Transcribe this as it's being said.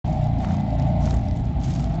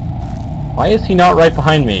Why is he not right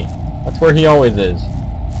behind me? That's where he always is.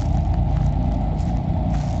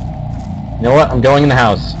 You know what? I'm going in the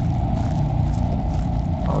house.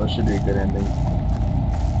 Oh, this should be a good ending.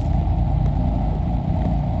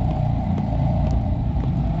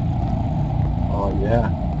 Oh, yeah.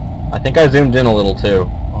 I think I zoomed in a little too.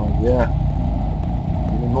 Oh, yeah.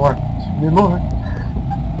 Give me more. Give me more.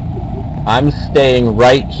 I'm staying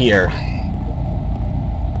right here.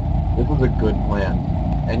 This is a good plan.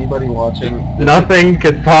 Anybody watching? Nothing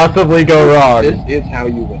could possibly go wrong. This is how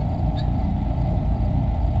you win.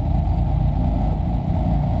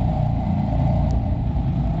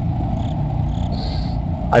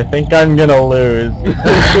 I think I'm gonna lose.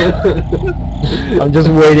 I'm just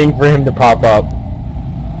waiting for him to pop up.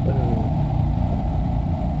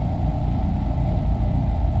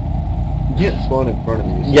 You can't spawn in front of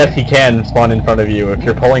me. Yes, he can spawn in front of you. If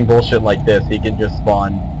you're pulling bullshit like this, he can just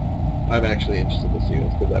spawn. I'm actually interested to see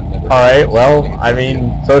this because I've never. Alright, well, I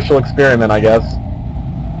mean, social experiment, I guess.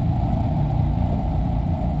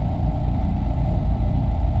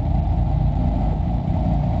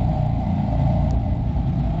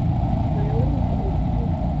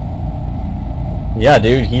 Yeah,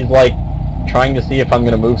 dude, he's like trying to see if I'm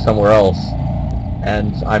gonna move somewhere else.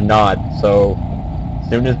 And I'm not, so as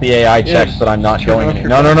soon as the AI checks that I'm not going in.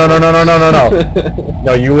 No, no, no, no, no, no, no, no, no.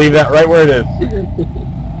 No, you leave that right where it is.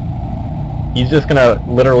 He's just gonna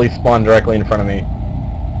literally spawn directly in front of me.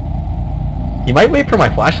 He might wait for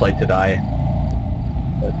my flashlight to die.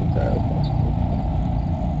 That's entirely possible.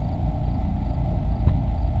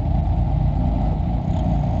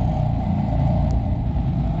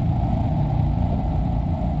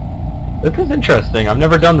 This is interesting. I've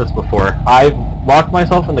never done this before. I've locked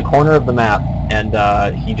myself in the corner of the map, and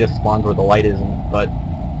he just spawns where the light isn't. But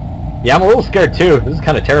yeah, I'm a little scared too. This is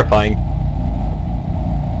kind of terrifying.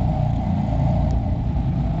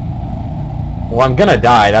 Well, I'm gonna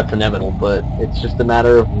die. That's inevitable. But it's just a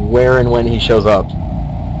matter of where and when he shows up.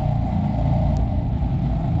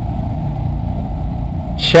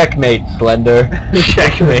 Checkmate, Slender.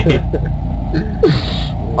 Checkmate.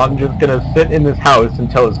 I'm just gonna sit in this house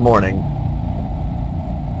until it's morning.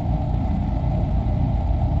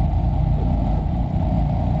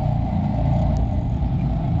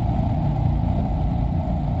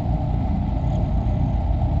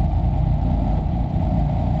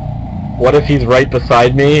 What if he's right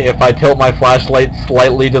beside me? If I tilt my flashlight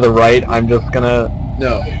slightly to the right, I'm just gonna...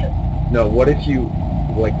 No. No, what if you,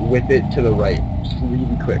 like, whip it to the right? Just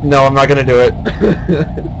really quick. No, I'm not gonna do it.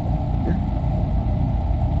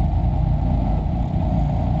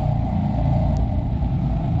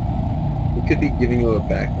 He could be giving you a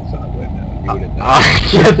back massage right now, and you wouldn't know.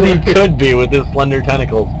 Yes, he could be with his slender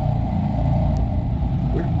tentacles.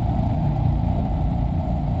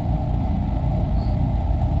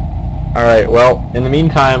 Alright, well, in the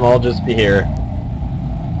meantime, I'll just be here.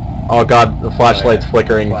 Oh god, the flashlight's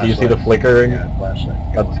flickering. Do you see the flickering? Yeah,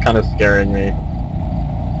 flashlight. That's kind of scaring me.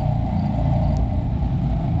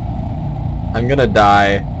 I'm gonna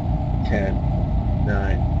die. 10,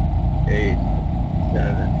 9, 8,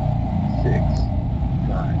 7, 6,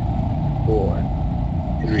 5, 4,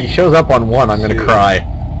 If 3, he shows up on 1, I'm gonna 2, cry.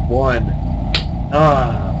 1.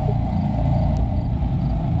 Ah.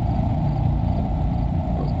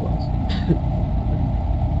 That was close.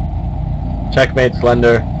 Checkmate,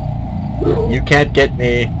 Slender. You can't get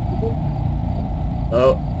me.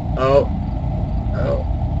 Oh. Oh. Oh.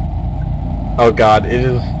 Oh god, it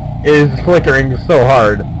is flickering so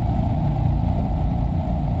hard.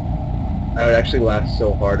 I would actually laugh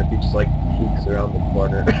so hard if he just like peeks around the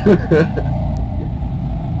corner.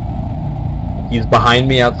 He's behind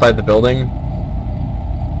me outside the building.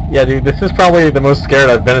 Yeah, dude, this is probably the most scared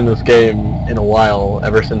I've been in this game in a while,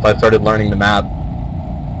 ever since I started learning the map.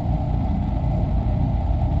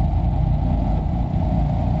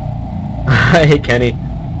 Hey, Kenny.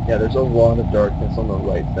 Yeah, there's a lot of darkness on the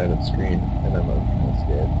right side of the screen, and I'm kind of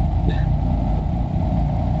scared.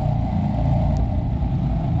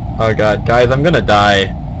 Oh god, guys, I'm gonna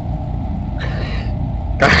die.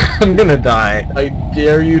 I'm gonna die. I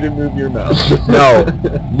dare you to move your mouse. No,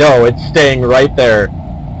 no, it's staying right there.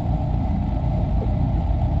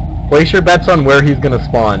 Place your bets on where he's gonna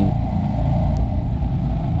spawn.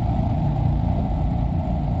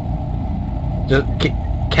 Just,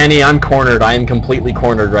 Kenny, I'm cornered. I am completely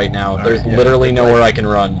cornered right now. All There's right, yeah, literally it's nowhere like- I can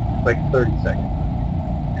run. Like 30 seconds.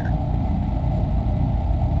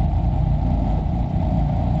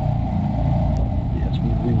 Yes, we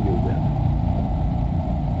removed them.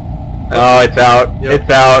 Oh, it's out. Yep. It's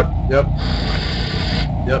out. Yep.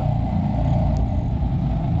 Yep.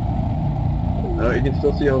 No, you can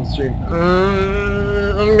still see it on stream.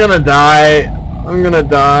 I'm gonna die. I'm gonna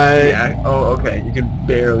die. Yeah. Oh, okay. You can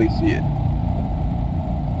barely see it.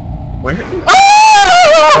 Where?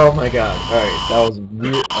 Ah! Oh my god. Alright, that was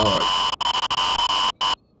weird.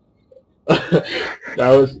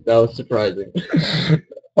 That was surprising.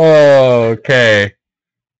 Oh, okay.